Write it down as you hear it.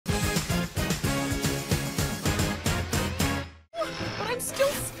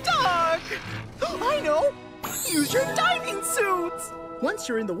Use your diving suits! Once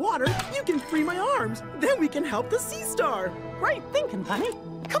you're in the water, you can free my arms. Then we can help the sea star. Great thinking, Bunny.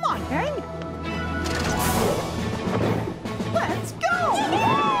 Come on, gang. Let's go!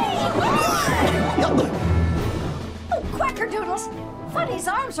 Oh, quackerdoodles! Funny's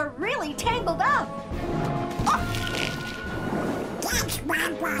arms are really tangled up. That's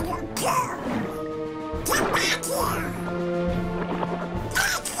my brother, too. Get back here.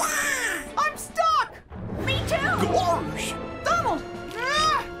 I'm stuck! Me too! Gosh! Donald!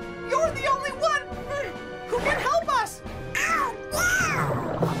 You're the only one who can help us! Oh, no!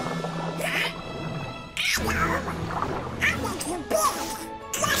 I'm not too big,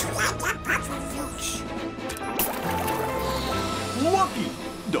 just like a pufferfish. Looky!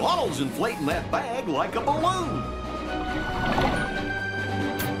 Donald's inflating that bag like a balloon.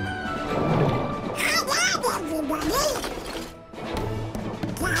 Hi, everybody.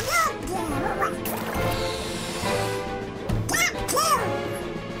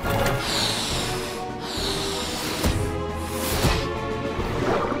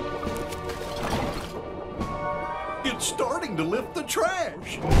 It's starting to lift the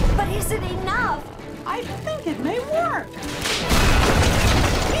trash. But is it enough? I think it may work.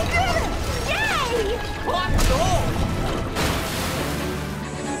 We did it! Yay! Hot dog!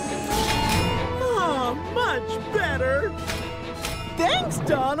 Oh, much better. Thanks,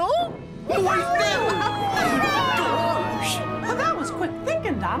 Donald. Wait there! Gosh! Well, that was quick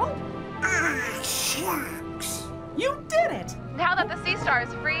thinking, Donald. Ah, shucks. You did it! Now that the sea star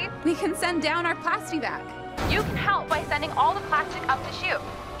is free, we can send down our plastic back. You can help by sending all the plastic up the chute.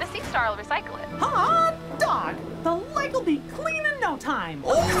 The sea star will recycle it. Hot dog! The lake will be clean in no time.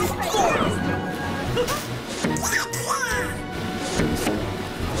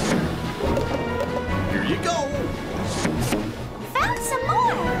 Here you go. Found some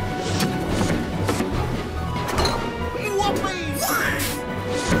more! Whoopee!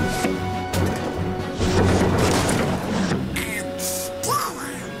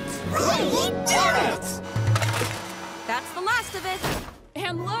 That's the last of it.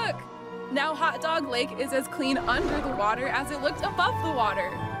 And look! Now Hot Dog Lake is as clean under the water as it looked above the water.